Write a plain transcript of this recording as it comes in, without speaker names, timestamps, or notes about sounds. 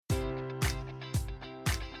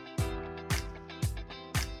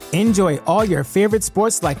Enjoy all your favorite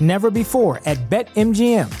sports like never before at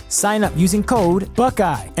BetMGM. Sign up using code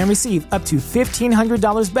Buckeye and receive up to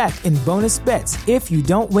 $1,500 back in bonus bets if you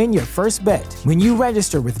don't win your first bet. When you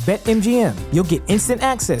register with BetMGM, you'll get instant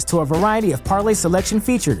access to a variety of parlay selection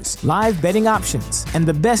features, live betting options, and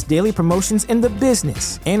the best daily promotions in the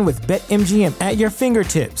business. And with BetMGM at your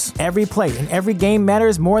fingertips, every play and every game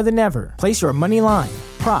matters more than ever. Place your money line,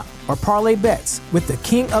 prop, or parlay bets with the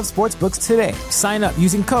king of sportsbooks today. Sign up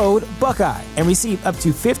using code Buckeye and receive up to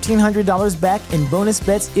 $1,500 back in bonus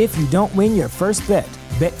bets if you don't win your first bet.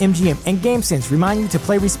 BetMGM and GameSense remind you to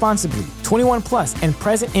play responsibly. 21 plus and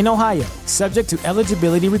present in Ohio, subject to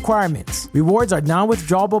eligibility requirements. Rewards are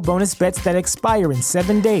non-withdrawable bonus bets that expire in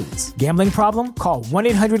 7 days. Gambling problem? Call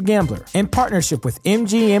 1-800-GAMBLER. In partnership with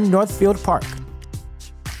MGM Northfield Park.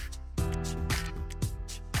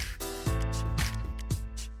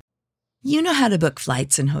 You know how to book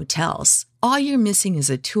flights and hotels. All you're missing is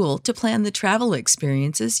a tool to plan the travel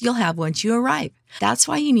experiences you'll have once you arrive. That's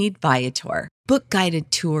why you need Viator. Book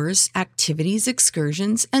guided tours, activities,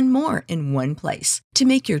 excursions, and more in one place to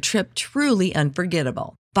make your trip truly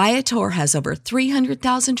unforgettable. Viator has over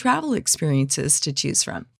 300,000 travel experiences to choose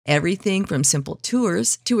from. Everything from simple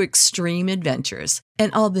tours to extreme adventures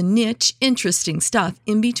and all the niche, interesting stuff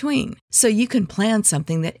in between. So you can plan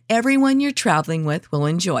something that everyone you're traveling with will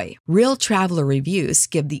enjoy. Real traveler reviews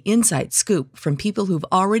give the inside scoop from people who've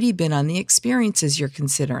already been on the experiences you're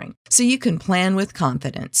considering. So you can plan with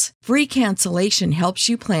confidence. Free cancellation helps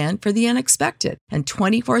you plan for the unexpected. And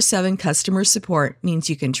 24/7 customer support means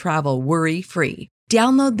you can travel worry-free.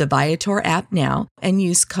 Download the Viator app now and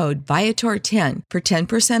use code Viator10 for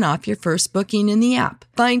 10% off your first booking in the app.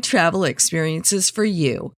 Find travel experiences for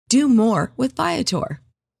you. Do more with Viator.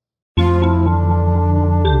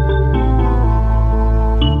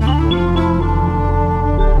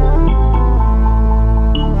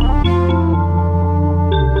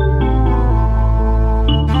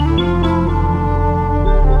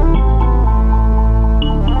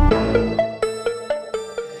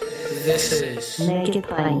 This is Make It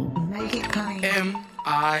Plain. Make It Plain.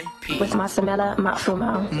 M.I.P. With Masamela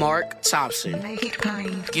Matfumo. Mark Thompson. Make It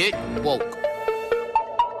Plain. Get woke.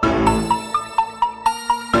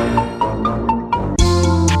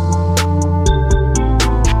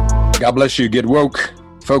 God bless you. Get woke.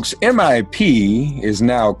 Folks, MIP is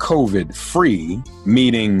now COVID-free,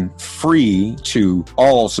 meaning free to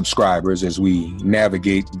all subscribers as we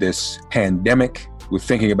navigate this pandemic. We're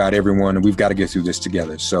thinking about everyone, and we've got to get through this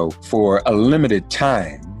together. So for a limited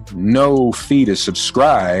time, no fee to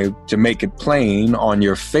subscribe to Make It Plain on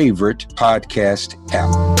your favorite podcast app.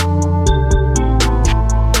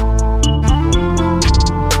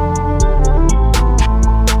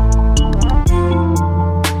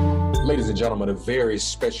 Ladies and gentlemen, a very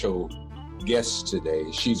special guest today.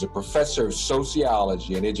 She's a professor of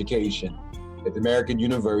sociology and education at the American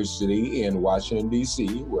University in Washington, D.C.,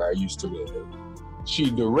 where I used to live.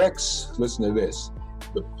 She directs, listen to this,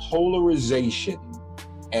 the Polarization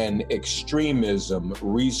and Extremism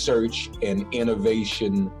Research and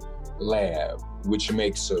Innovation Lab, which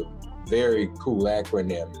makes a very cool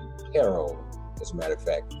acronym, PARO, as a matter of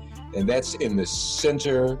fact. And that's in the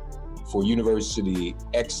Center for University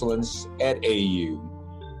Excellence at AU.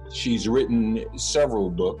 She's written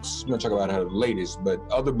several books. I'm going to talk about her latest, but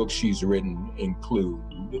other books she's written include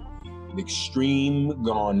The Extreme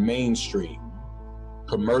Gone Mainstream,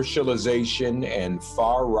 Commercialization and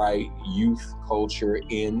Far-Right Youth Culture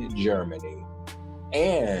in Germany,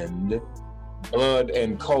 and Blood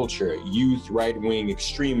and Culture, Youth Right-Wing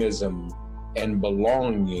Extremism and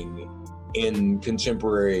Belonging in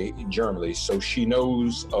Contemporary Germany. So she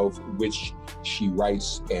knows of which she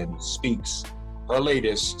writes and speaks. Her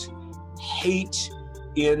latest, Hate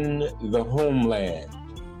in the Homeland,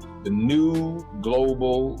 the New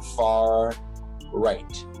Global Far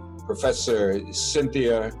Right. Professor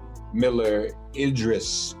Cynthia Miller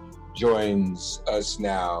Idriss joins us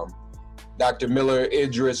now. Dr. Miller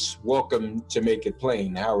Idriss, welcome to Make It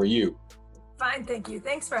Plain. How are you? Fine, thank you.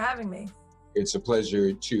 Thanks for having me. It's a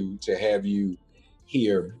pleasure to have you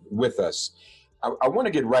here with us. I want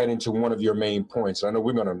to get right into one of your main points. I know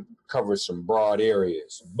we're going to cover some broad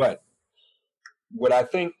areas, but what I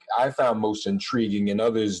think I found most intriguing, and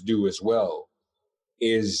others do as well,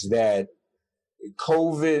 is that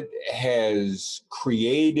COVID has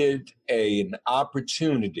created an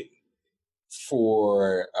opportunity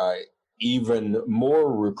for even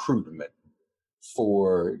more recruitment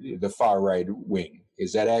for the far right wing.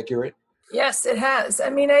 Is that accurate? Yes, it has. I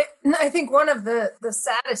mean, I think one of the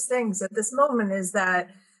saddest things at this moment is that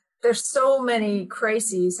there's so many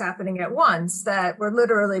crises happening at once that we're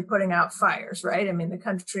literally putting out fires, right? I mean, the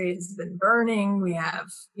country has been burning. We have,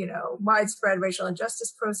 widespread racial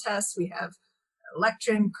injustice protests. We have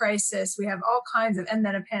election crisis. We have all kinds of, and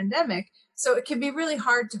then a pandemic. So it can be really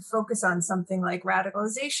hard to focus on something like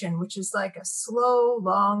radicalization, which is like a slow,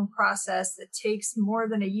 long process that takes more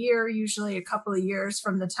than a year, usually a couple of years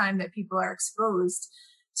from the time that people are exposed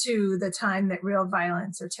to the time that real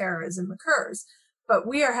violence or terrorism occurs. But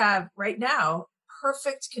we have right now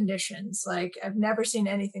perfect conditions. Like I've never seen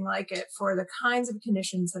anything like it for the kinds of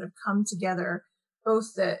conditions that have come together,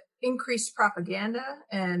 both the increased propaganda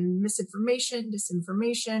and misinformation,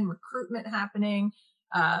 disinformation, recruitment happening,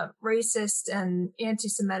 racist and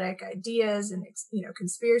anti-Semitic ideas and,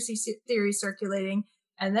 conspiracy theories circulating.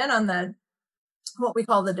 And then on the, what we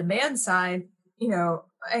call the demand side,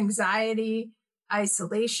 anxiety,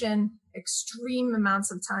 isolation, extreme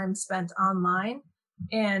amounts of time spent online,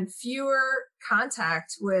 and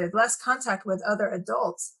less contact with other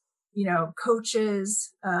adults,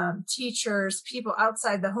 coaches, teachers, people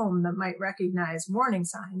outside the home that might recognize warning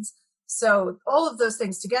signs. So all of those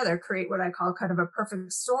things together create what I call kind of a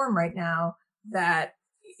perfect storm right now that,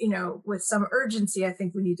 with some urgency, I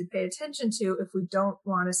think we need to pay attention to if we don't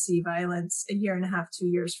want to see violence a year and a half, 2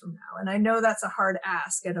 years from now. And I know that's a hard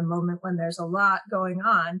ask at a moment when there's a lot going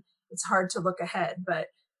on. It's hard to look ahead, but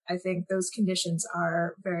I think those conditions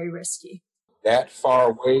are very risky. That far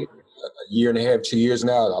away, a year and a half, 2 years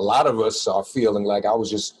now, a lot of us are feeling like, I was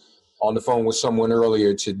just on the phone with someone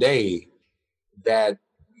earlier today, that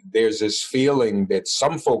there's this feeling that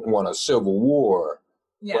some folk want a civil war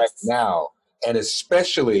right now. And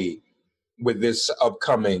especially with this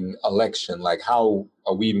upcoming election, like how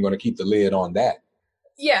are we even going to keep the lid on that?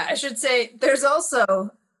 Yeah, I should say there's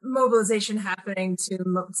also mobilization happening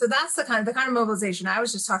so that's the kind of mobilization I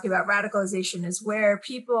was just talking about. Radicalization is where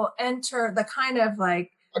people enter the kind of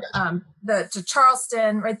like to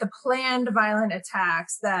Charleston, right? The planned violent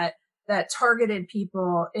attacks that targeted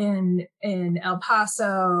people in El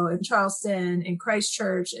Paso, in Charleston, in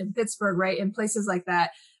Christchurch, in Pittsburgh, right? In places like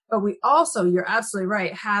that. But we also, you're absolutely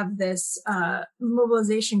right, have this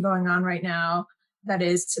mobilization going on right now that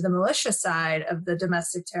is to the militia side of the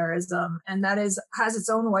domestic terrorism. And that has its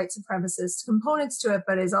own white supremacist components to it,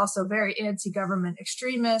 but is also very anti-government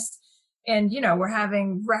extremist. And, we're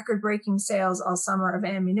having record-breaking sales all summer of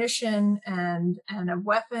ammunition and of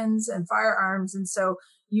weapons and firearms. And so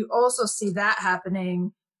you also see that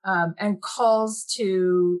happening, and calls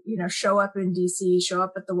to, show up in DC, show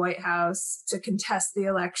up at the White House to contest the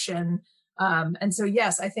election. And so,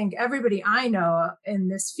 yes, I think everybody I know in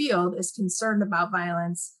this field is concerned about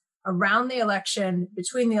violence around the election,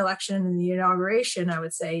 between the election and the inauguration. I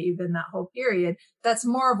would say even that whole period, that's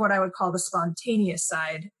more of what I would call the spontaneous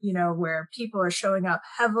side, where people are showing up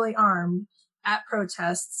heavily armed at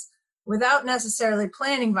protests without necessarily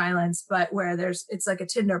planning violence, but where it's like a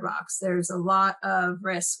tinderbox. There's a lot of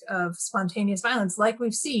risk of spontaneous violence, like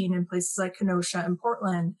we've seen in places like Kenosha and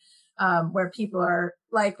Portland, where people are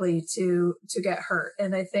likely to get hurt.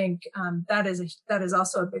 And I think that is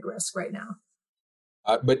also a big risk right now.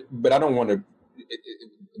 But I don't want to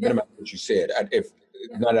minimize what you said.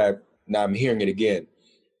 Now I'm hearing it again.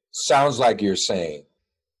 Sounds like you're saying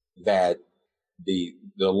that the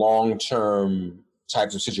long-term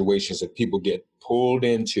types of situations that people get pulled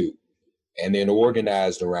into and then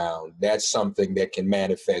organized around, that's something that can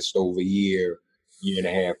manifest over a year and a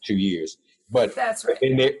half, 2 years. But that's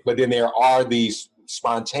right. But then there are these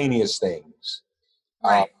spontaneous things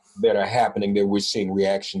that are happening that we're seeing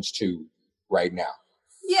reactions to right now.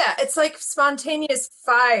 Yeah, it's like spontaneous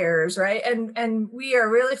fires, right? And we are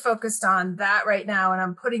really focused on that right now, and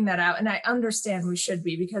I'm putting that out. And I understand we should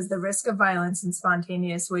be, because the risk of violence in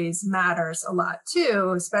spontaneous ways matters a lot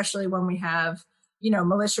too, especially when we have,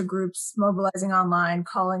 militia groups mobilizing online,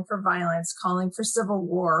 calling for violence, calling for civil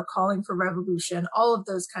war, calling for revolution, all of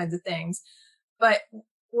those kinds of things. But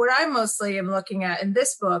what I mostly am looking at in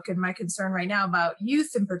this book, and my concern right now about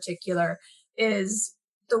youth in particular, is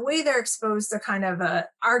the way they're exposed to kind of a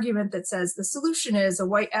argument that says the solution is a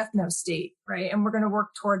white ethno state, right? And we're going to work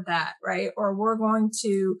toward that, right? Or we're going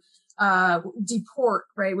to deport,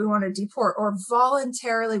 right? We want to deport, or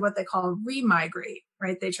voluntarily what they call remigrate,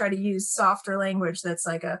 right? They try to use softer language that's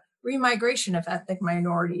like a remigration of ethnic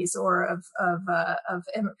minorities or of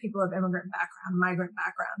people of immigrant background, migrant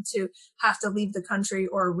background, to have to leave the country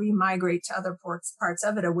or remigrate to other parts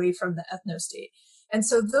of it away from the ethno state. And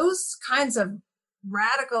so those kinds of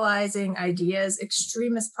radicalizing ideas,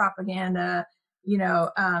 extremist propaganda,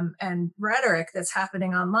 and rhetoric that's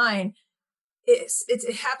happening online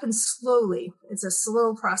it happens slowly. It's a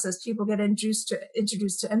slow process. People get introduced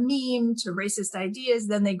to a meme, to racist ideas.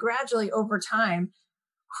 Then they gradually, over time,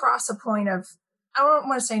 cross a point of, I don't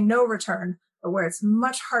want to say no return, but where it's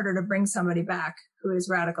much harder to bring somebody back who is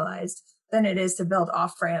radicalized than it is to build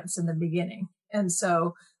off ramps in the beginning. And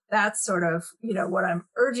so that's sort of, what I'm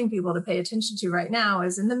urging people to pay attention to right now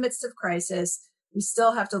is, in the midst of crisis, we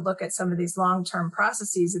still have to look at some of these long-term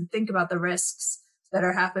processes and think about the risks that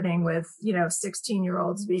are happening with,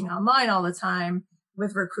 16-year-olds being online all the time,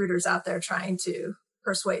 with recruiters out there trying to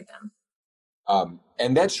persuade them.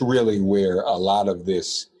 And that's really where a lot of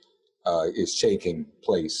this is taking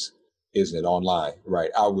place, isn't it? Online, right?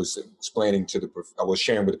 I was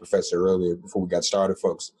sharing with the professor earlier before we got started,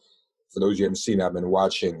 folks. For those of you who haven't seen, I've been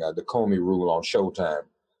watching the Comey Rule on Showtime.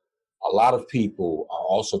 A lot of people are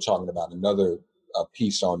also talking about another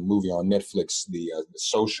movie on Netflix, the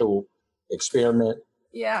Social Experiment.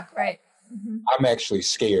 Yeah, right. Mm-hmm. I'm actually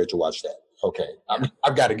scared to watch that. Okay,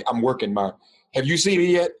 I'm working my. Have you seen it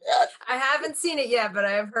yet? I haven't seen it yet, but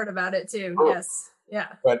I have heard about it too. Oh. Yes, yeah.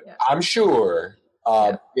 But yeah. I'm sure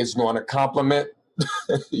it's going to complement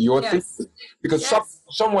your thesis, because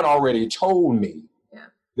someone already told me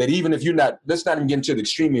that even if let's not even get into the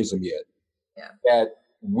extremism yet. Yeah. That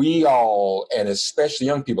we all, and especially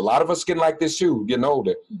young people, a lot of us getting like this too, getting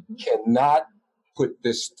older, cannot put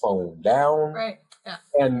this phone down. Right. Yeah.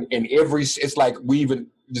 And it's like we even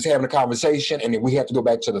just having a conversation and then we have to go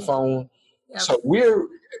back to the phone. Yep. So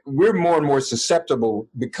we're more and more susceptible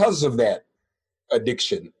because of that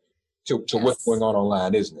addiction to what's going on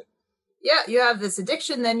online, isn't it? Yeah, you have this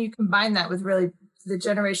addiction, then you combine that with really the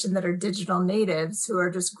generation that are digital natives who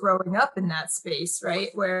are just growing up in that space, right?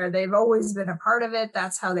 Where they've always been a part of it.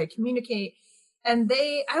 That's how they communicate. And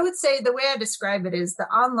I would say the way I describe it is the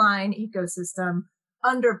online ecosystem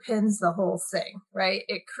underpins the whole thing, right?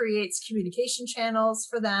 It creates communication channels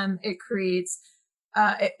for them. It creates,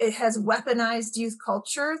 it has weaponized youth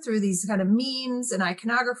culture through these kind of memes and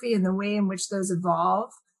iconography and the way in which those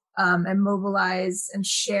evolve and mobilize and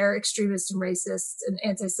share extremist and racist and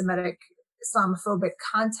anti-Semitic, Islamophobic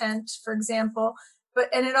content, for example.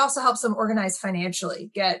 And it also helps them organize financially,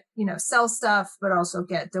 get, sell stuff, but also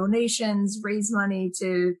get donations, raise money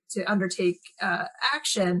to undertake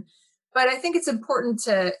action. But I think it's important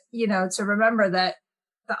to remember that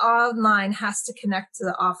the online has to connect to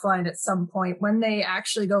the offline at some point when they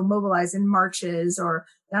actually go mobilize in marches or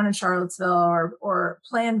down in Charlottesville or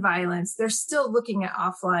plan violence. They're still looking at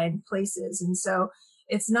offline places. And so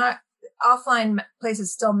it's not, offline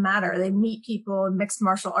places still matter. They meet people in mixed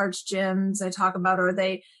martial arts gyms I talk about, or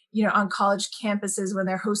they, on college campuses when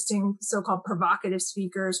they're hosting so-called provocative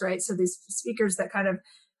speakers, right? So these speakers that kind of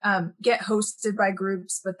get hosted by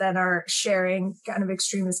groups, but then are sharing kind of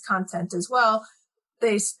extremist content as well.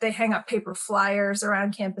 They hang up paper flyers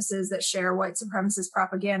around campuses that share white supremacist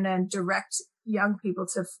propaganda and direct young people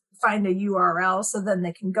to find a URL so then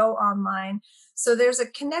they can go online. So there's a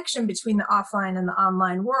connection between the offline and the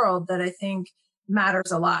online world that I think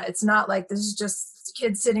matters a lot. It's not like this is just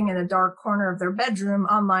kids sitting in a dark corner of their bedroom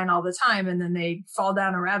online all the time and then they fall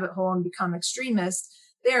down a rabbit hole and become extremists.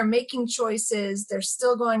 They are making choices. They're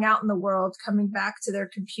still going out in the world, coming back to their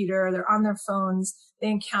computer. They're on their phones. They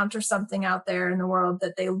encounter something out there in the world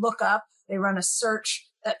that they look up. They run a search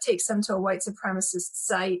that takes them to a white supremacist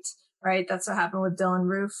site, right? That's what happened with Dylan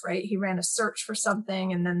Roof, right? He ran a search for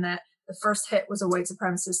something, and then the first hit was a white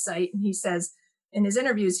supremacist site. And he says in his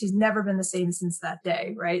interviews, he's never been the same since that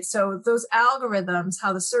day, right? So those algorithms,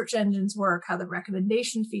 how the search engines work, how the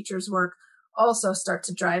recommendation features work, also start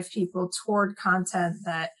to drive people toward content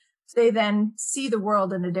that they then see the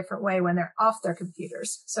world in a different way when they're off their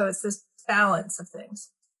computers. So it's this balance of things.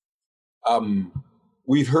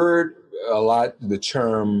 We've heard a lot the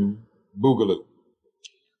term boogaloo.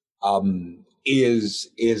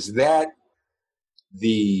 Is that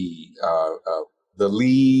the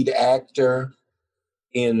lead actor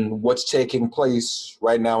in what's taking place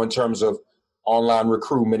right now in terms of online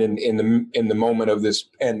recruitment in the moment of this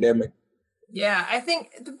pandemic? Yeah, I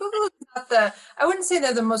think the Boogaloo is not I wouldn't say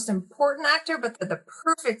they're the most important actor, but they're the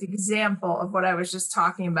perfect example of what I was just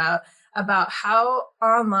talking about how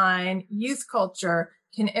online youth culture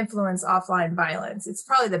can influence offline violence. It's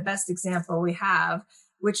probably the best example we have,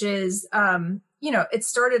 which is, it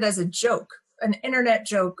started as a joke, an internet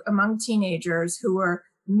joke among teenagers who were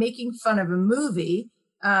making fun of a movie,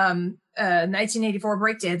 a 1984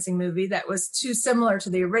 breakdancing movie that was too similar to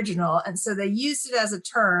the original. And so they used it as a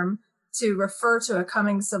term to refer to a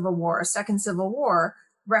coming civil war, a second civil war,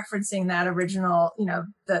 referencing that original,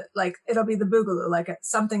 it'll be the Boogaloo, like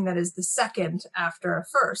something that is the second after a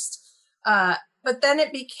first. But then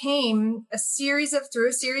it became through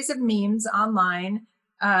a series of memes online,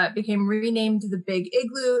 became renamed the Big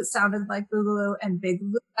Igloo. It sounded like Boogaloo, and Big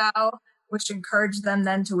Luau, which encouraged them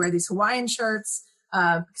then to wear these Hawaiian shirts,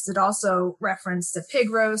 because it also referenced a pig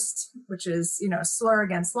roast, which is, a slur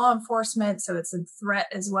against law enforcement. So it's a threat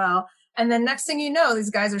as well. And then next thing you know, these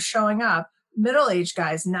guys are showing up, middle-aged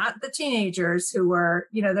guys, not the teenagers who were,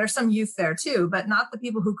 there's some youth there too, but not the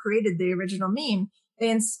people who created the original meme. They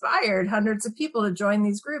inspired hundreds of people to join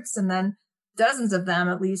these groups, and then dozens of them,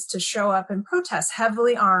 at least, to show up and protest,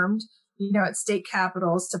 heavily armed, at state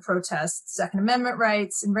capitals to protest Second Amendment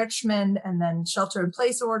rights in Richmond, and then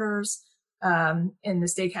shelter-in-place orders in the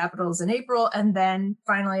state capitals in April, and then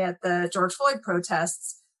finally at the George Floyd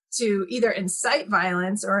protests to either incite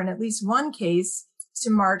violence or, in at least one case, to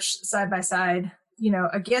march side by side,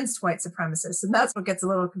 against white supremacists. And that's what gets a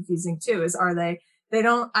little confusing too, is they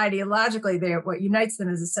don't ideologically, what unites them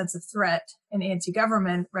is a sense of threat and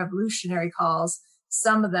anti-government revolutionary calls.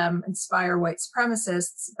 Some of them inspire white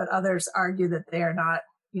supremacists, but others argue that they are not,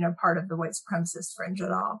 part of the white supremacist fringe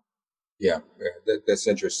at all. Yeah, that's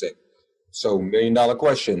interesting. So, $1 million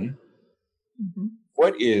question. Mm-hmm.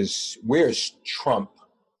 Where's Trump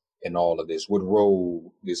in all of this? What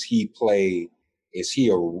role does he play? Is he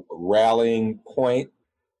a rallying point?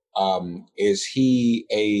 Is he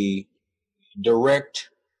a direct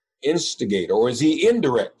instigator, or is he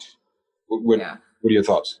indirect? What are your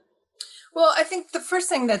thoughts? Well, I think the first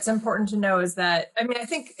thing that's important to know is that, I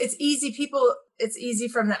think it's easy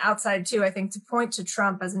from the outside too, I think, to point to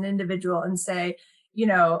Trump as an individual and say,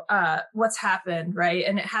 what's happened, right?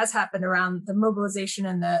 And it has happened around the mobilization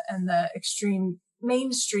and the extreme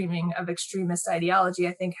mainstreaming of extremist ideology,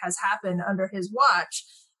 I think, has happened under his watch.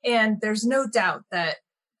 And there's no doubt that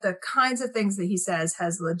the kinds of things that he says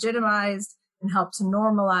has legitimized and helped to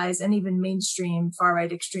normalize and even mainstream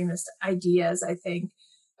far-right extremist ideas, I think.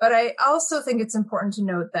 But I also think it's important to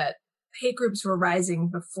note that hate groups were rising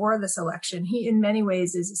before this election. He, in many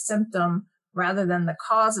ways, is a symptom rather than the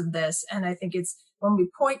cause of this. And I think it's when we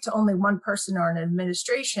point to only one person or an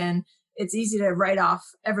administration, it's easy to write off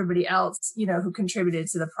everybody else, who contributed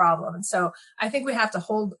to the problem. And so I think we have to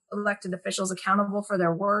hold elected officials accountable for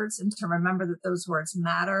their words and to remember that those words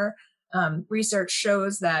matter. Research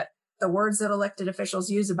shows that the words that elected officials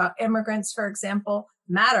use about immigrants, for example,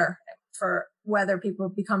 matter for whether people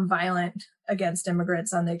become violent against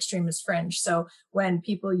immigrants on the extremist fringe. So when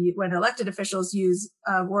elected officials use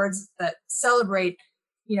words that celebrate,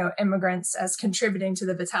 immigrants as contributing to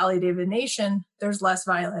the vitality of a nation, there's less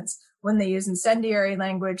violence. When they use incendiary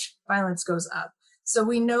language, violence goes up. So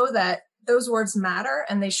we know that those words matter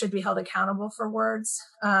and they should be held accountable for words.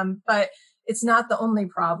 But it's not the only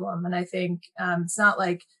problem. And I think it's not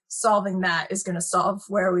like solving that is going to solve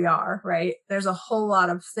where we are, right? There's a whole lot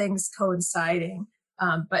of things coinciding.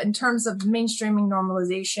 But in terms of mainstreaming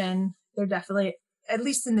normalization, they're definitely, at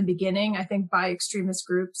least in the beginning, I think by extremist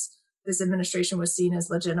groups, this administration was seen as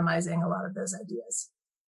legitimizing a lot of those ideas.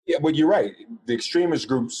 Yeah, but you're right. The extremist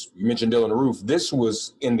groups, you mentioned Dylann Roof, this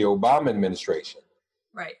was in the Obama administration.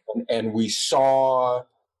 Right. And we saw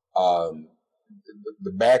the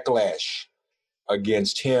backlash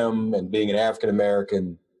against him and being an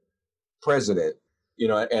African-American president,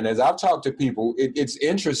 and as I've talked to people, it's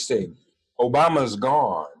interesting. Obama's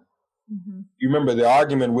gone. Mm-hmm. You remember the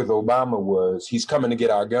argument with Obama was he's coming to get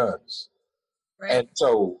our guns. Right. And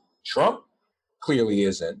so Trump clearly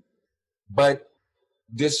isn't, but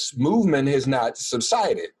this movement has not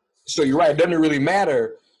subsided. So you're right. It doesn't really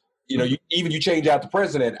matter. You change out the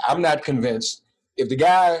president. I'm not convinced if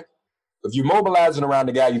you're mobilizing around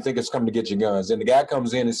the guy you think is coming to get your guns, and the guy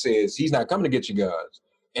comes in and says he's not coming to get your guns,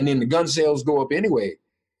 and then the gun sales go up anyway.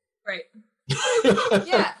 Right.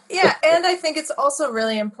 Yeah. And I think it's also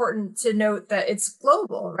really important to note that it's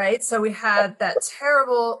global, right? So we had that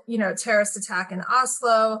terrible, terrorist attack in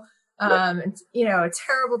Oslo, a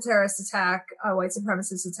terrible terrorist attack, a white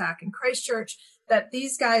supremacist attack in Christchurch, that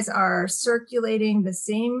these guys are circulating the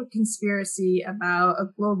same conspiracy about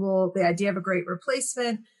the idea of a great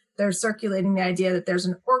replacement. They're circulating the idea that there's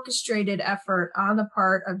an orchestrated effort on the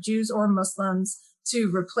part of Jews or Muslims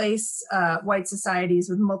to replace white societies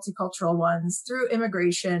with multicultural ones through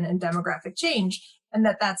immigration and demographic change, and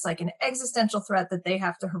that's like an existential threat that they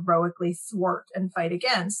have to heroically thwart and fight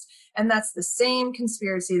against. And that's the same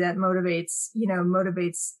conspiracy that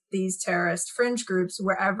motivates these terrorist fringe groups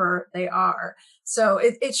wherever they are. So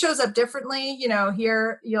it shows up differently.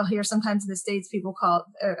 Here you'll hear sometimes in the States people call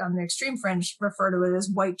it, on the extreme fringe, refer to it as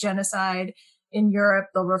white genocide. In Europe,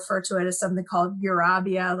 they'll refer to it as something called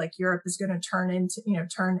Eurabia, like Europe is going to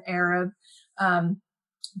turn Arab.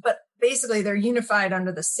 But basically they're unified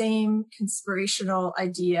under the same conspirational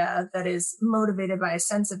idea that is motivated by a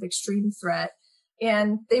sense of extreme threat.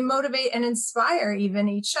 And they motivate and inspire even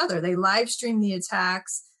each other. They live stream the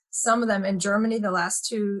attacks, some of them in Germany, the last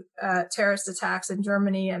two terrorist attacks in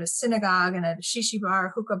Germany at a synagogue and at a shishi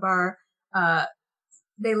bar, hookah bar.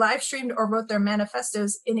 They live streamed or wrote their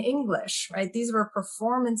manifestos in English, right? These were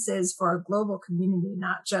performances for a global community,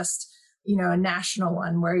 not just, a national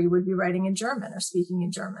one where you would be writing in German or speaking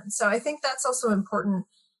in German. So I think that's also important.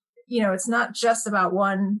 It's not just about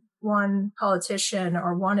one politician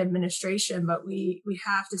or one administration, but we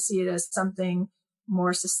have to see it as something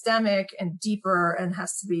more systemic and deeper and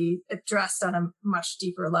has to be addressed on a much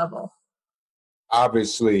deeper level.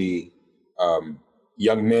 Obviously,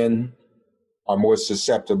 young men are more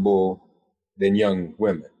susceptible than young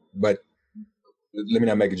women. But let me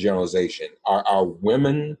not make a generalization. Are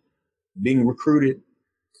women being recruited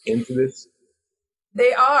into this?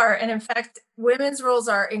 They are. And in fact, women's roles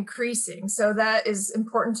are increasing. So that is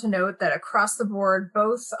important to note that across the board,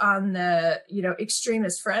 both on the,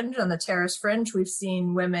 extremist fringe, on the terrorist fringe, we've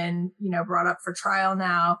seen women, brought up for trial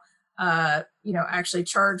now, actually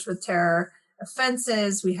charged with terror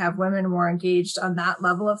offenses. We have women more engaged on that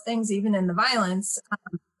level of things, even in the violence.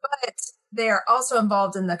 But they are also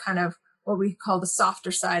involved in the kind of what we call the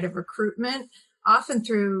softer side of recruitment, often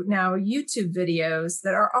through now YouTube videos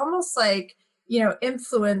that are almost like,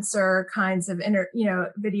 influencer kinds of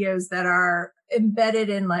videos that are embedded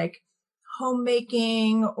in like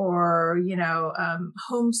homemaking or,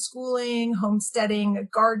 homeschooling, homesteading,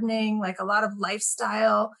 gardening, like a lot of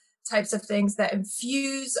lifestyle types of things that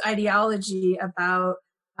infuse ideology about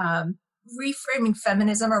reframing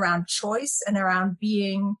feminism around choice and around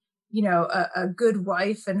being, a good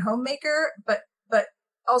wife and homemaker, but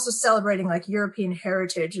also celebrating like European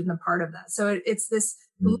heritage in the part of that. So it's this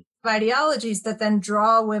ideologies that then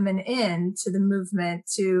draw women into the movement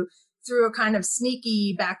through a kind of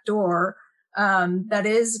sneaky backdoor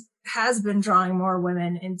has been drawing more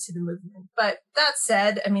women into the movement. But that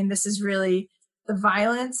said, this is really the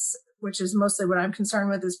violence, which is mostly what I'm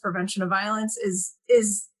concerned with, is prevention of violence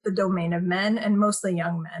is the domain of men and mostly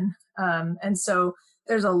young men. And so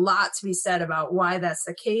there's a lot to be said about why that's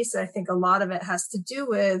the case. I think a lot of it has to do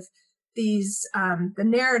with these, the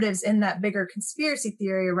narratives in that bigger conspiracy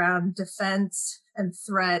theory around defense and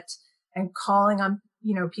threat and calling on,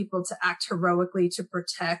 people to act heroically to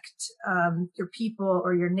protect, your people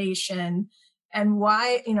or your nation, and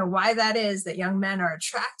why that is that young men are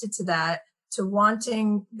attracted to that, to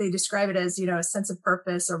wanting, they describe it as, a sense of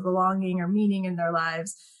purpose or belonging or meaning in their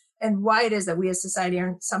lives, and why it is that we as society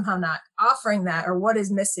are somehow not offering that, or what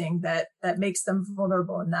is missing that makes them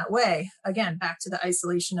vulnerable in that way. Again, back to the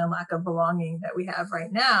isolation and lack of belonging that we have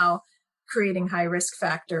right now, creating high risk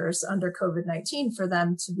factors under COVID-19 for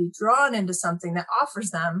them to be drawn into something that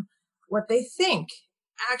offers them what they think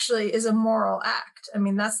actually is a moral act.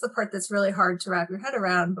 That's the part that's really hard to wrap your head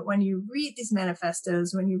around. But when you read these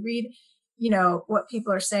manifestos, when you read what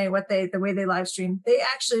people are saying, the way they live stream, they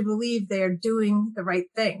actually believe they are doing the right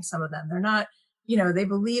thing. Some of them, they're not, they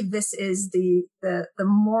believe this is the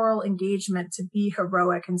moral engagement to be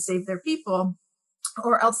heroic and save their people,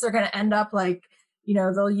 or else they're going to end up like,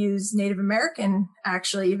 they'll use Native American,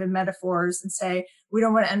 actually even metaphors, and say, we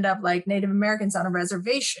don't want to end up like Native Americans on a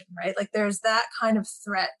reservation, right? Like there's that kind of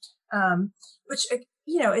threat, which,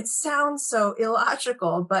 it sounds so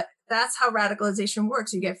illogical, but that's how radicalization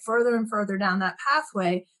works. You get further and further down that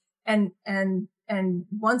pathway. And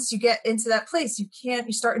once you get into that place,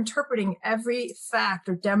 you start interpreting every fact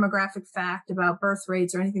or demographic fact about birth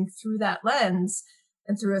rates or anything through that lens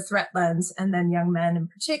and through a threat lens. And then young men in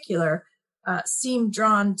particular seem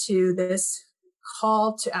drawn to this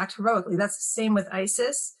call to act heroically. That's the same with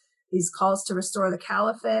ISIS, these calls to restore the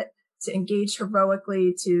caliphate, to engage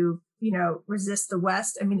heroically, to, resist the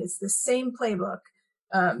West. It's the same playbook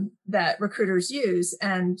that recruiters use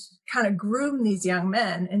and kind of groom these young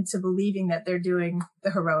men into believing that they're doing the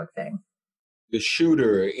heroic thing. The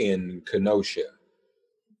shooter in Kenosha,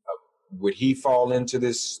 would he fall into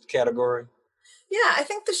this category? Yeah, I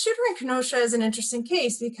think the shooter in Kenosha is an interesting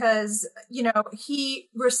case because, he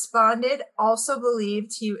responded, also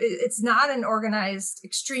believed it's not an organized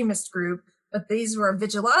extremist group, but these were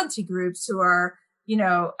vigilante groups who are,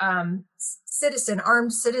 armed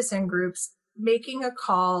citizen groups making a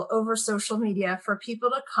call over social media for people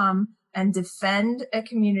to come and defend a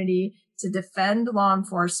community, to defend law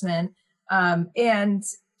enforcement, and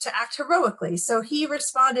to act heroically. So he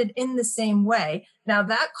responded in the same way. Now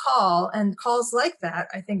that call and calls like that,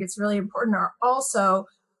 I think it's really important, are also,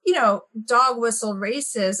 dog whistle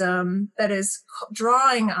racism that is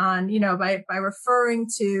drawing on, by referring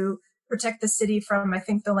to protect the city from, I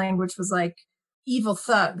think the language was like evil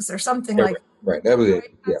thugs or something like that. Right. That was it.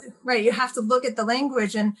 Yeah. Right. You have to look at the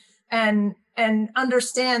language and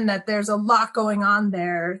understand that there's a lot going on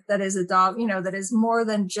there that is that is more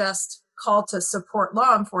than just call to support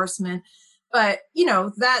law enforcement. But,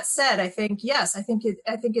 that said, I think it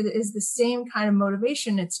is the same kind of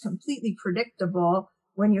motivation. It's completely predictable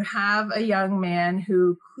when you have a young man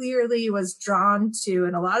who clearly was drawn to,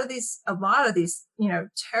 and a lot of these,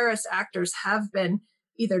 terrorist actors have been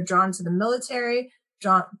either drawn to the military,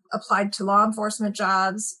 applied to law enforcement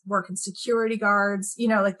jobs, work in security guards,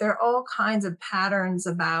 there are all kinds of patterns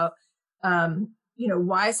about,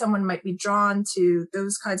 why someone might be drawn to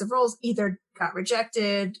those kinds of roles, either got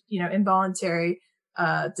rejected, involuntary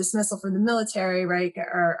dismissal from the military, right,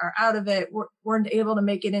 are out of it, weren't able to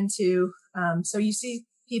make it into. So you see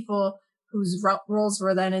people whose roles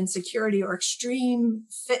were then in security or extreme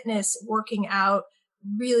fitness, working out,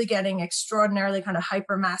 really getting extraordinarily kind of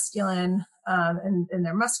hyper masculine in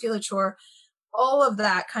their musculature, all of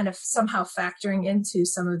that kind of somehow factoring into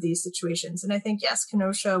some of these situations. And I think, yes,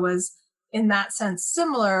 Kenosha was in that sense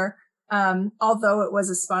similar, although it was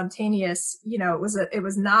a spontaneous, it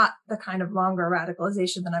was not the kind of longer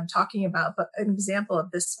radicalization that I'm talking about, but an example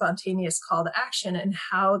of this spontaneous call to action and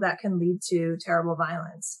how that can lead to terrible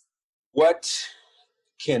violence. What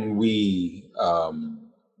can we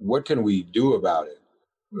do about it?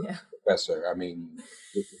 Yeah. Professor, I mean,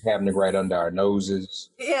 it's happening right under our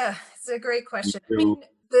noses. Yeah, it's a great question. I mean,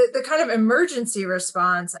 the kind of emergency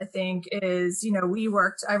response, I think, is, I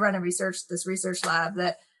run this research lab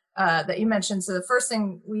that you mentioned. So the first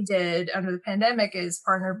thing we did under the pandemic is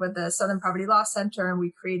partnered with the Southern Poverty Law Center, and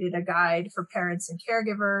we created a guide for parents and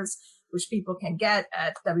caregivers, which people can get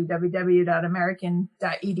at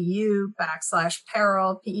www.american.edu/peril,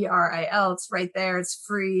 PERIL. It's right there. It's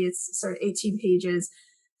free. It's sort of 18 pages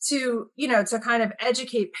to kind of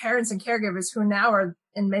educate parents and caregivers who now are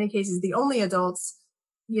in many cases the only adults,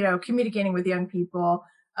 communicating with young people.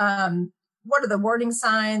 What are the warning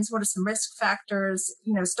signs? What are some risk factors?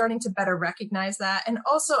 Starting to better recognize that, and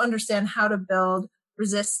also understand how to build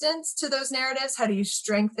resistance to those narratives. How do you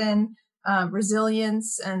strengthen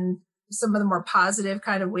resilience and some of the more positive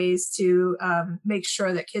kind of ways to make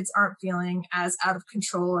sure that kids aren't feeling as out of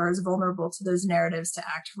control or as vulnerable to those narratives to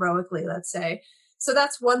act heroically, let's say. So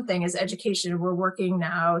that's one thing, is education. We're working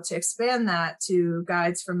now to expand that to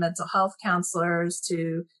guides from mental health counselors,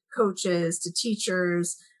 to coaches, to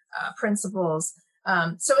teachers, principals.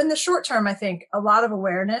 So in the short term, I think a lot of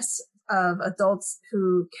awareness of adults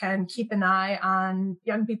who can keep an eye on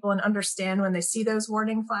young people and understand when they see those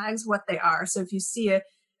warning flags, what they are. So if you see a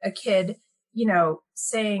kid,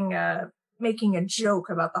 saying, making a joke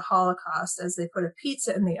about the Holocaust as they put a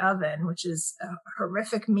pizza in the oven, which is a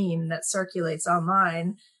horrific meme that circulates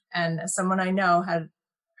online. And someone I know had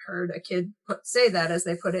heard a kid say that as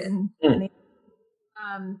they put it in the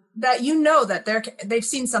that they've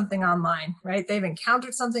seen something online, right? They've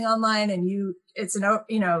encountered something online, and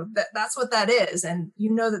that's what that is. And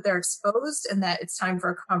that they're exposed and that it's time for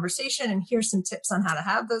a conversation. And here's some tips on how to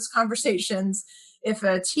have those conversations. If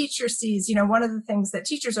a teacher sees, one of the things that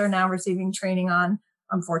teachers are now receiving training on,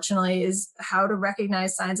 unfortunately, is how to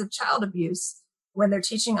recognize signs of child abuse when they're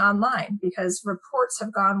teaching online, because reports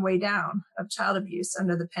have gone way down of child abuse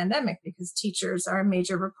under the pandemic because teachers are a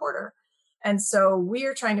major reporter. And so we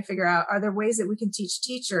are trying to figure out, are there ways that we can teach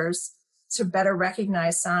teachers to better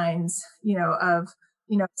recognize signs, of,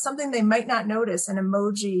 something they might not notice, an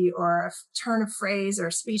emoji or a turn of phrase or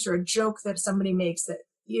a speech or a joke that somebody makes, that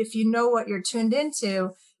if you know what you're tuned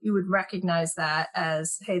into, you would recognize that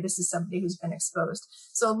as, hey, this is somebody who's been exposed.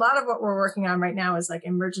 So a lot of what we're working on right now is like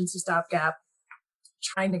emergency stopgap,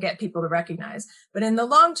 trying to get people to recognize. But in the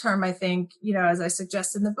long term, I think, as I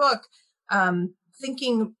suggest in the book,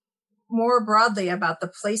 thinking more broadly about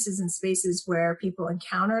the places and spaces where people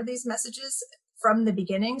encounter these messages from the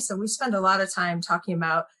beginning. So we spend a lot of time talking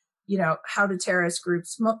about, how do terrorist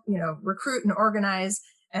groups, recruit and organize,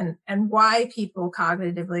 and why people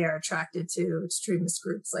cognitively are attracted to extremist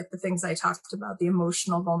groups, like the things I talked about, the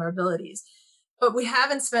emotional vulnerabilities. But we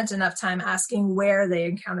haven't spent enough time asking where they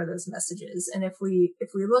encounter those messages. And if we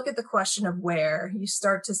look at the question of where, you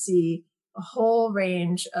start to see a whole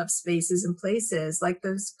range of spaces and places, like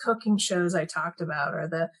those cooking shows I talked about, or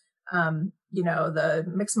the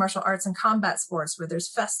mixed martial arts and combat sports, where there's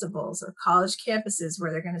festivals, or college campuses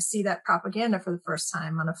where they're going to see that propaganda for the first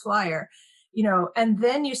time on a flyer. And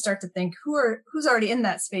then you start to think, who's already in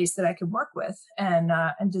that space that I can work with, and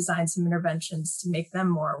design some interventions to make them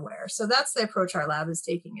more aware. So that's the approach our lab is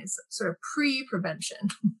taking, is sort of pre-prevention.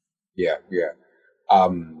 Yeah.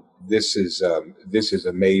 this is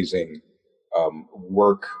amazing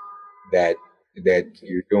work that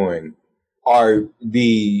you're doing. Are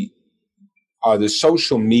the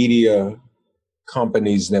social media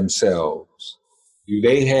companies themselves, do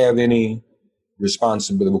they have any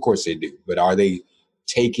responsibility? Of course they do, but are they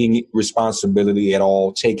taking responsibility at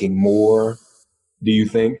all? Taking more? Do you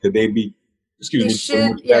think that they be? Excuse They me.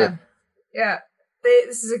 should, yeah.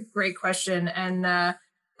 This is a great question, and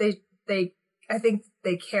they I think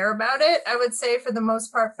they care about it, I would say, for the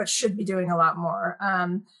most part, but should be doing a lot more.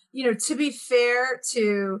 To be fair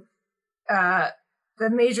to the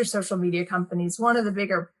major social media companies, one of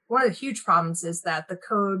the huge problems is that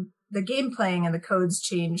the game playing and the codes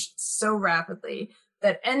change so rapidly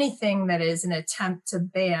that anything that is an attempt to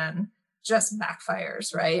ban just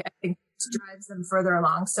backfires, right? I think it drives them further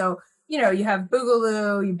along. So, you have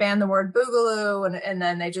Boogaloo, you ban the word Boogaloo, and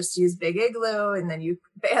then they just use Big Igloo, and then you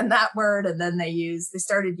ban that word, and then they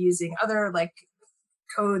started using other like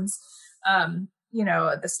codes. The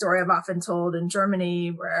story I've often told in Germany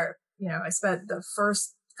where, I spent the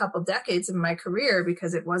first couple decades of my career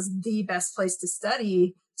because it was the best place to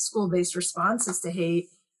study school-based responses to hate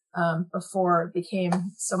before it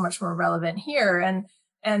became so much more relevant here. And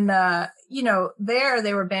there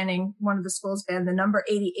they were one of the schools banned the number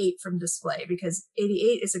 88 from display because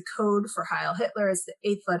 88 is a code for Heil Hitler. It's the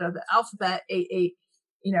eighth letter of the alphabet, 88,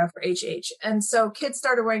 for HH. And so kids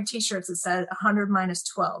started wearing t-shirts that said 100 minus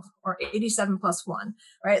 12 or 87 plus 1,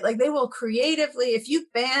 right? Like they will creatively, if you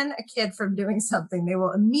ban a kid from doing something, they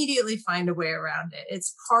will immediately find a way around it.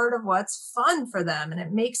 It's part of what's fun for them and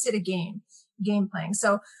it makes it a game playing.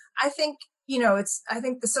 So I think, I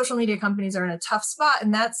think the social media companies are in a tough spot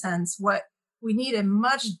in that sense. What we need a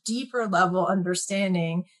much deeper level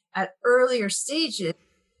understanding at earlier stages,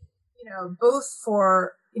 both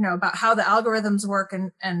for, about how the algorithms work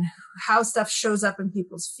and how stuff shows up in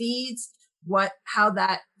people's feeds, how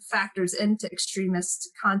that factors into extremist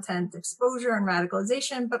content exposure and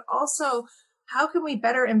radicalization, but also how can we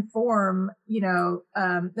better inform,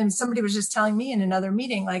 and somebody was just telling me in another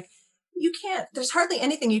meeting, like, there's hardly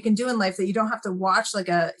anything you can do in life that you don't have to watch like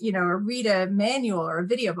or read a manual or a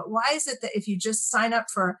video. But why is it that if you just sign up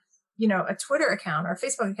for, a Twitter account or a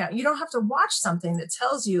Facebook account, you don't have to watch something that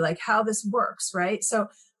tells you like how this works, right? So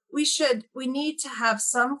we need to have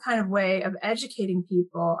some kind of way of educating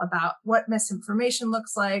people about what misinformation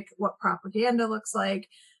looks like, what propaganda looks like,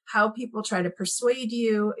 how people try to persuade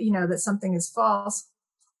you, that something is false.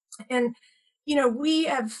 And we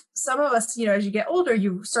have some of us, as you get older,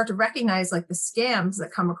 you start to recognize like the scams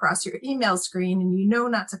that come across your email screen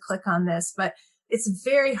and not to click on this, but it's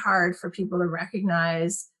very hard for people to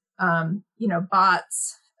recognize,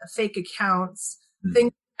 bots, fake accounts,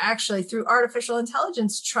 things actually through artificial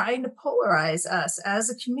intelligence trying to polarize us as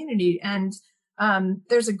a community. And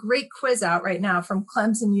there's a great quiz out right now from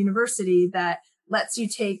Clemson University that lets you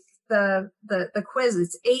take the quiz.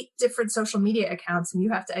 It's 8 different social media accounts and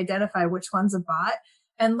you have to identify which one's a bot.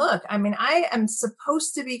 And look, I mean, I am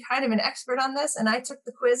supposed to be kind of an expert on this and I took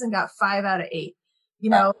the quiz and got 5 out of 8,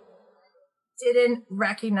 didn't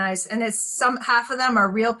recognize. And it's half of them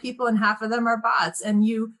are real people and half of them are bots. And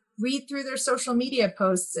you read through their social media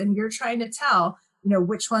posts and you're trying to tell,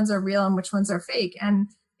 which ones are real and which ones are fake. And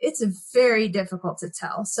it's very difficult to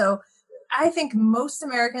tell. So I think most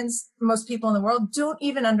Americans, most people in the world don't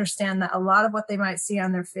even understand that a lot of what they might see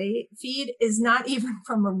on their feed is not even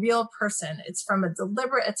from a real person. It's from a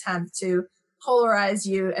deliberate attempt to polarize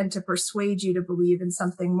you and to persuade you to believe in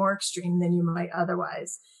something more extreme than you might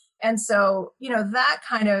otherwise. And so, that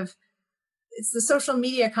kind of, it's the social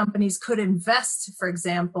media companies could invest, for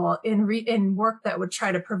example, in work that would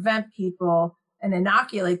try to prevent people and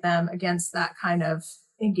inoculate them against that kind of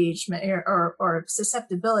engagement or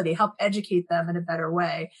susceptibility, help educate them in a better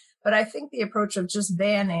way. But I think the approach of just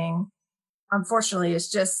banning, unfortunately,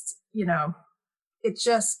 is just, it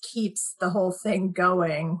just keeps the whole thing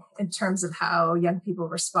going in terms of how young people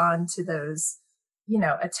respond to those,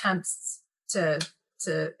 attempts to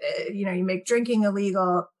you make drinking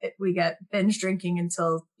illegal. We get binge drinking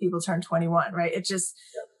until people turn 21, right? It just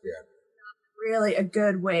really a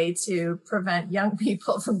good way to prevent young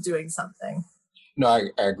people from doing something. No, I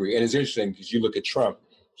agree. And it's interesting because you look at Trump,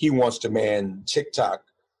 he wants to ban TikTok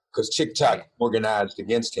because TikTok organized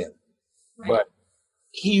against him. Right. But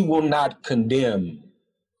he will not condemn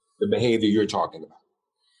the behavior you're talking about.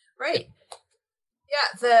 Right.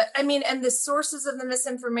 Yeah. And the sources of the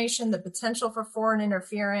misinformation, the potential for foreign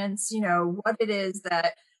interference, what it is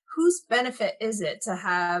that, whose benefit is it to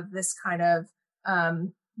have this kind of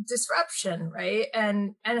disruption, right?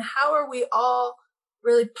 And how are we all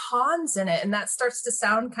really pawns in it. And that starts to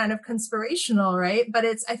sound kind of conspirational, right? But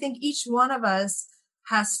I think each one of us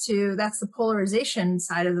has to, that's the polarization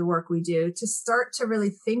side of the work we do, to start to really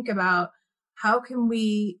think about how can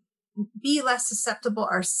we be less susceptible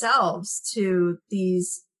ourselves to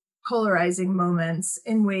these polarizing moments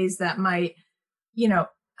in ways that might,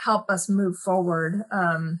 help us move forward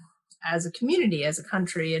as a community, as a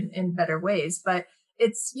country in better ways. But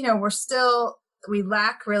it's, we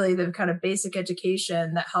lack really the kind of basic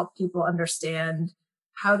education that help people understand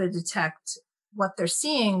how to detect what they're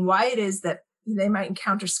seeing, why it is that they might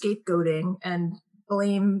encounter scapegoating and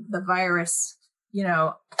blame the virus,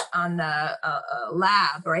 on a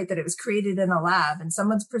lab, right? That it was created in a lab and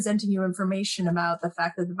someone's presenting you information about the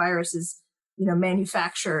fact that the virus is,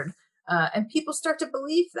 manufactured. And people start to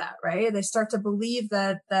believe that, right? They start to believe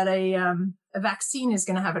that a vaccine is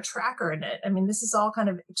going to have a tracker in it. I mean, this is all kind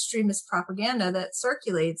of extremist propaganda that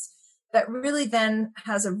circulates that really then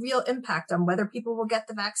has a real impact on whether people will get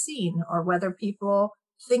the vaccine or whether people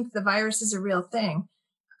think the virus is a real thing,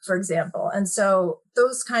 for example. And so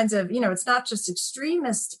those kinds of, it's not just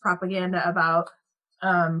extremist propaganda about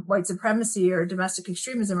white supremacy or domestic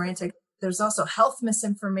extremism or there's also health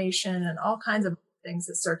misinformation and all kinds of things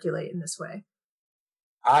that circulate in this way.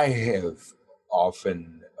 I have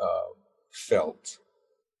often felt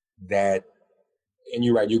that, and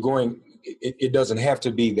you're right, it doesn't have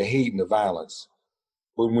to be the hate and the violence,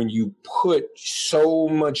 but when you put so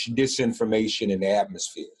much disinformation in the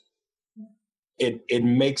atmosphere, it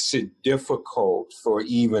makes it difficult for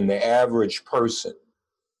even the average person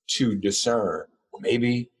to discern,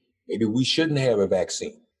 maybe we shouldn't have a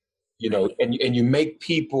vaccine, and you make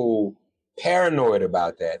people paranoid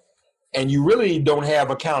about that. And you really don't have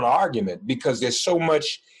a counter argument because there's so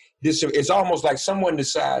much it's almost like someone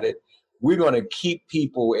decided we're going to keep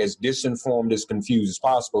people as disinformed, as confused as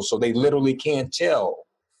possible. So they literally can't tell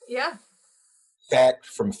fact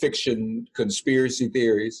from fiction, conspiracy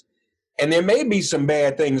theories. And there may be some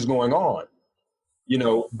bad things going on,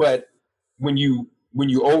 but when you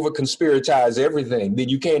over conspiratize everything, then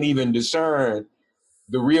you can't even discern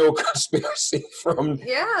the real conspiracy from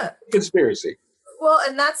conspiracy. Well,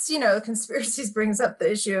 and that's, conspiracies brings up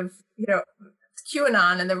the issue of,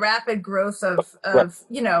 QAnon and the rapid growth of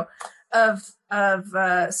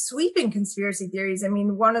sweeping conspiracy theories. I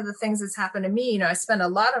mean, one of the things that's happened to me, I spent a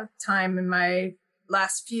lot of time in my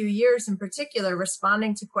last few years in particular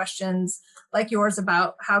responding to questions like yours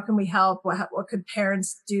about how can we help, what could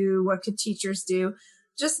parents do, what could teachers do.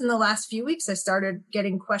 Just in the last few weeks, I started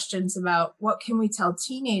getting questions about what can we tell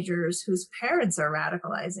teenagers whose parents are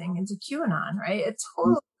radicalizing into QAnon, right? A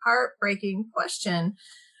totally heartbreaking question.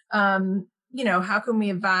 How can we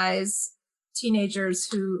advise teenagers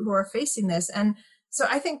who are facing this? And so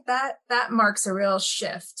I think that marks a real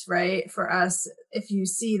shift, right? For us, if you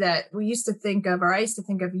see that I used to think of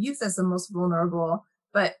youth as the most vulnerable,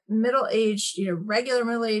 but middle-aged, regular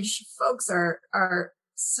middle-aged folks are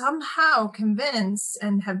somehow convinced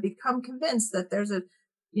and have become convinced that there's a,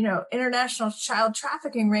 international child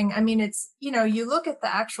trafficking ring. I mean, it's, you look at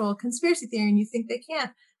the actual conspiracy theory and you think they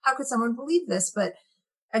can't. How could someone believe this? But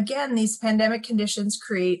again, these pandemic conditions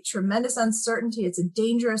create tremendous uncertainty. It's a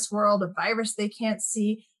dangerous world, a virus they can't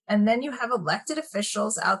see. And then you have elected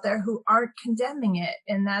officials out there who aren't condemning it.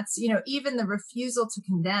 And that's, even the refusal to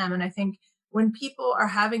condemn. And I think when people are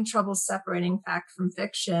having trouble separating fact from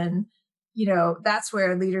fiction, that's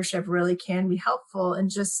where leadership really can be helpful in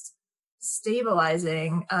just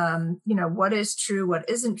stabilizing, what is true, what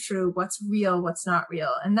isn't true, what's real, what's not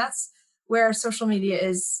real. And that's where social media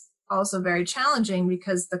is also very challenging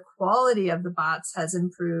because the quality of the bots has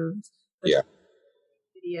improved.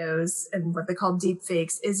 Videos and what they call deep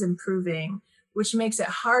fakes is improving, which makes it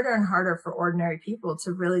harder and harder for ordinary people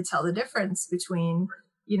to really tell the difference between,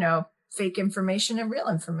 fake information and real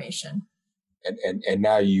information. And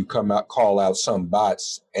now you call out some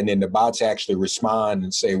bots, and then the bots actually respond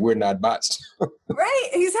and say, we're not bots. Right,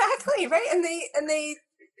 exactly, right. And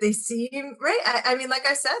they seem, right. I mean, like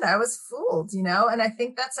I said, I was fooled, and I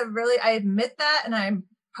think that's I admit that, and I'm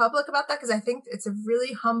public about that because I think it's a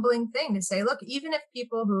really humbling thing to say, look, even if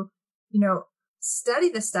people who, study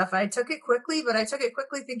this stuff, I took it quickly, but I took it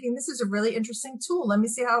quickly thinking this is a really interesting tool. Let me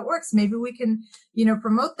see how it works. Maybe we can,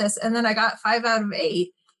 promote this. And then I got 5 out of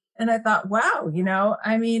 8. And I thought, wow,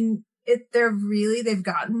 I mean, they've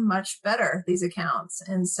gotten much better, these accounts.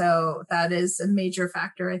 And so that is a major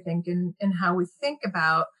factor, I think, in how we think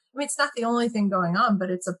about, it's not the only thing going on, but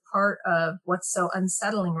it's a part of what's so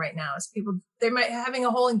unsettling right now is they might be having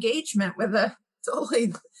a whole engagement with a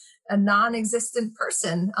non-existent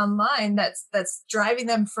person online that's driving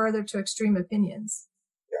them further to extreme opinions.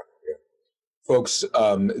 Yeah. Folks,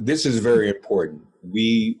 this is very important.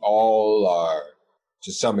 We all are,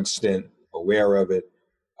 to some extent, aware of it.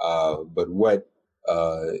 But what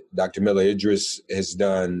Dr. Miller Idris has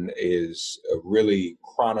done is really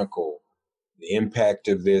chronicle the impact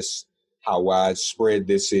of this, how widespread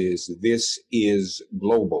this is. This is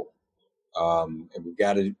global. And we've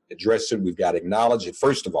got to address it. We've got to acknowledge it.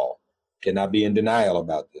 First of all, cannot be in denial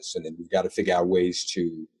about this. And then we've got to figure out ways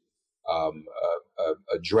to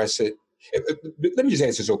address it. Let me just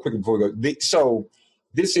answer so quickly before we go. So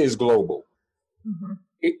this is global. Mm-hmm.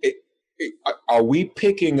 Are we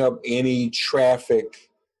picking up any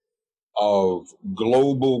traffic of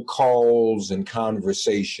global calls and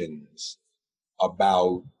conversations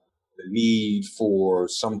about the need for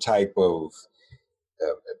some type of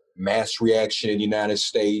mass reaction in the United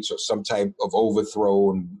States or some type of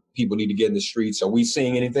overthrow and people need to get in the streets? Are we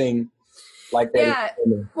seeing anything like that?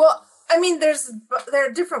 Yeah. Well, I mean, there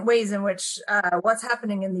are different ways in which what's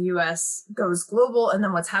happening in the U.S. goes global, and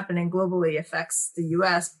then what's happening globally affects the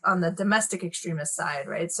U.S. on the domestic extremist side,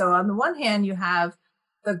 right? So on the one hand, you have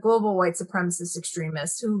the global white supremacist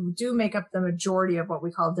extremists who do make up the majority of what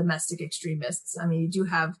we call domestic extremists. I mean, you do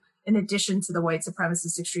have, in addition to the white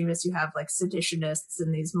supremacist extremists, you have like seditionists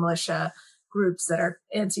and these militia groups that are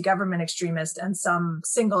anti-government extremists, and some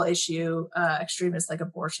single issue extremists like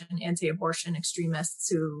anti-abortion extremists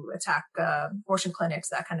who attack abortion clinics,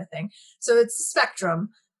 that kind of thing. So it's a spectrum,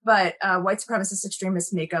 but white supremacist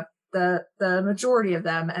extremists make up the majority of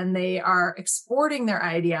them, and they are exporting their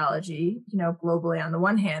ideology, globally on the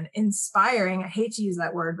one hand, inspiring, I hate to use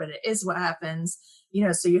that word, but it is what happens,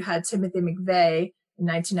 so you had Timothy McVeigh in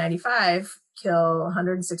 1995 kill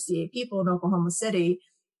 168 people in Oklahoma City.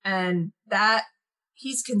 And that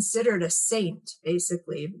he's considered a saint,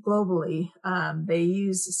 basically, globally. They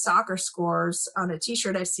use soccer scores on a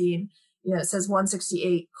T-shirt I've seen. It says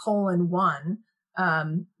 168:1,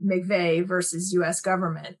 McVeigh versus U.S.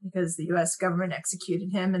 government, because the U.S. government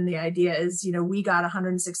executed him. And the idea is, we got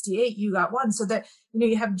 168, you got 1. So that,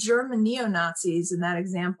 you have German neo-Nazis in that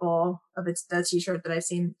example of the T-shirt that I've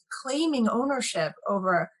seen claiming ownership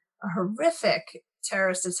over a horrific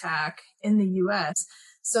terrorist attack in the U.S.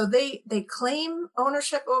 So they claim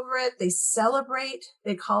ownership over it. They celebrate.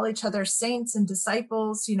 They call each other saints and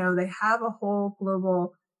disciples. They have a whole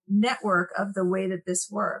global network of the way that this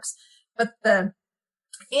works. But the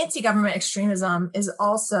anti-government extremism is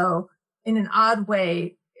also, in an odd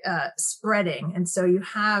way, spreading. And so you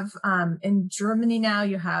have, in Germany now,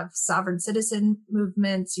 you have sovereign citizen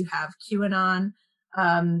movements. You have QAnon,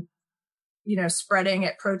 spreading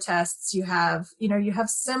at protests. You have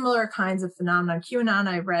similar kinds of phenomena. QAnon,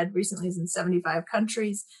 I read recently, is in 75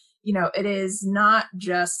 countries. It is not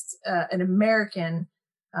just an American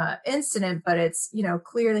incident, but it's,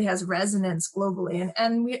 clearly has resonance globally.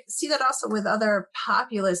 And we see that also with other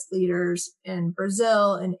populist leaders in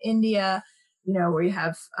Brazil and India, where you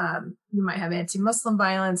have, you might have anti-Muslim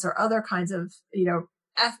violence or other kinds of,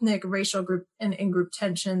 ethnic, racial group and in-group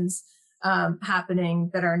tensions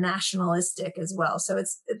happening that are nationalistic as well. So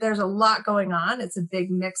there's a lot going on. It's a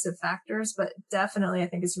big mix of factors, but definitely I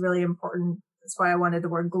think it's really important. That's why I wanted the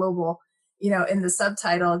word global, in the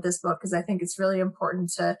subtitle of this book, because I think it's really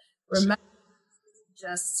important to remember it's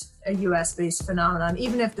just a US based phenomenon,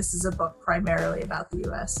 even if this is a book primarily about the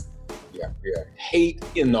US. Yeah. Hate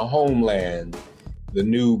in the Homeland, the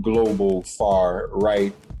New Global Far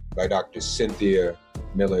Right by Dr. Cynthia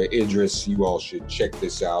Miller Idris. You all should check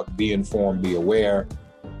this out. Be informed, be aware.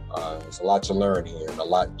 There's a lot to learn here and a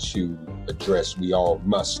lot to address. We all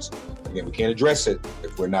must. Again, we can't address it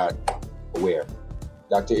if we're not aware.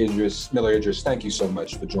 Dr. Miller Idris, thank you so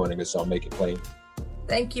much for joining us on Make It Plain.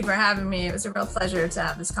 Thank you for having me. It was a real pleasure to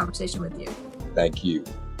have this conversation with you. Thank you.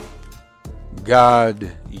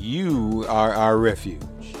 God, you are our refuge.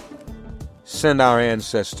 Send our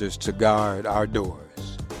ancestors to guard our doors.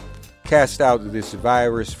 Cast out this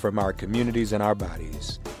virus from our communities and our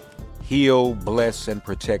bodies. Heal, bless, and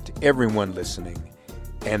protect everyone listening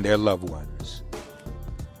and their loved ones.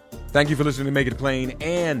 Thank you for listening to Make It Plain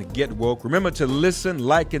and Get Woke. Remember to listen,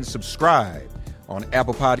 like, and subscribe on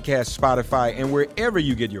Apple Podcasts, Spotify, and wherever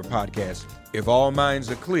you get your podcasts. If all minds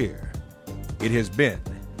are clear, it has been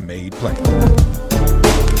made plain.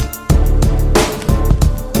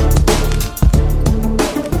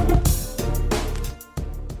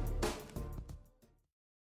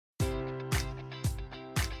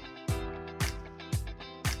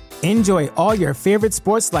 Enjoy all your favorite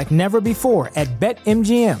sports like never before at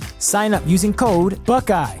BetMGM. Sign up using code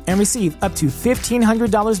Buckeye and receive up to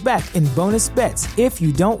 $1,500 back in bonus bets if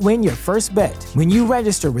you don't win your first bet. When you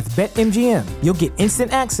register with BetMGM, you'll get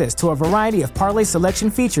instant access to a variety of parlay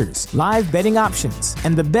selection features, live betting options,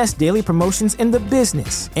 and the best daily promotions in the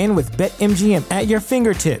business. And with BetMGM at your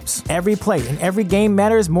fingertips, every play and every game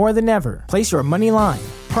matters more than ever. Place your money line,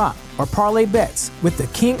 prop, or parlay bets with the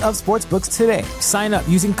king of sportsbooks today. Sign up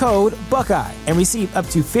using code Buckeye and receive up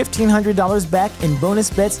to $1,500 back in bonus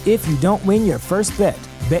bets if you don't win your first bet.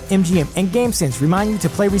 BetMGM and GameSense remind you to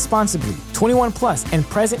play responsibly. 21 plus and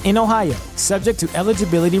present in Ohio, subject to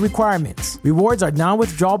eligibility requirements. Rewards are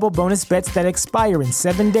non-withdrawable bonus bets that expire in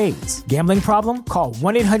 7 days. Gambling problem? Call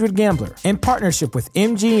 1-800-GAMBLER. In partnership with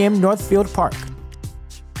MGM Northfield Park.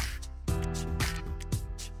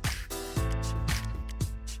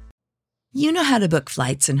 You know how to book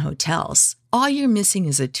flights and hotels. All you're missing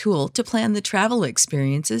is a tool to plan the travel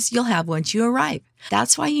experiences you'll have once you arrive.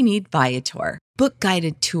 That's why you need Viator. Book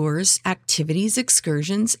guided tours, activities,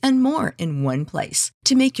 excursions, and more in one place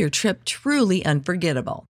to make your trip truly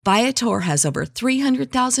unforgettable. Viator has over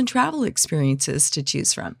 300,000 travel experiences to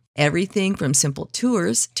choose from. Everything from simple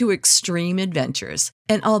tours to extreme adventures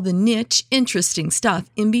and all the niche, interesting stuff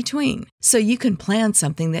in between. So you can plan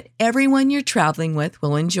something that everyone you're traveling with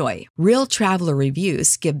will enjoy. Real traveler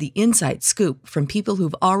reviews give the inside scoop from people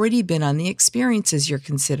who've already been on the experiences you're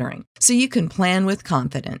considering. So you can plan with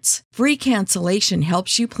confidence. Free cancellation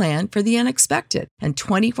helps you plan for the unexpected. And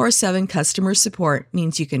 24/7 customer support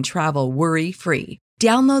means you can travel worry-free.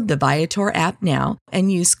 Download the Viator app now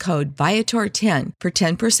and use code Viator10 for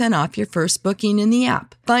 10% off your first booking in the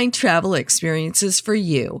app. Find travel experiences for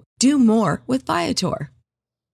you. Do more with Viator.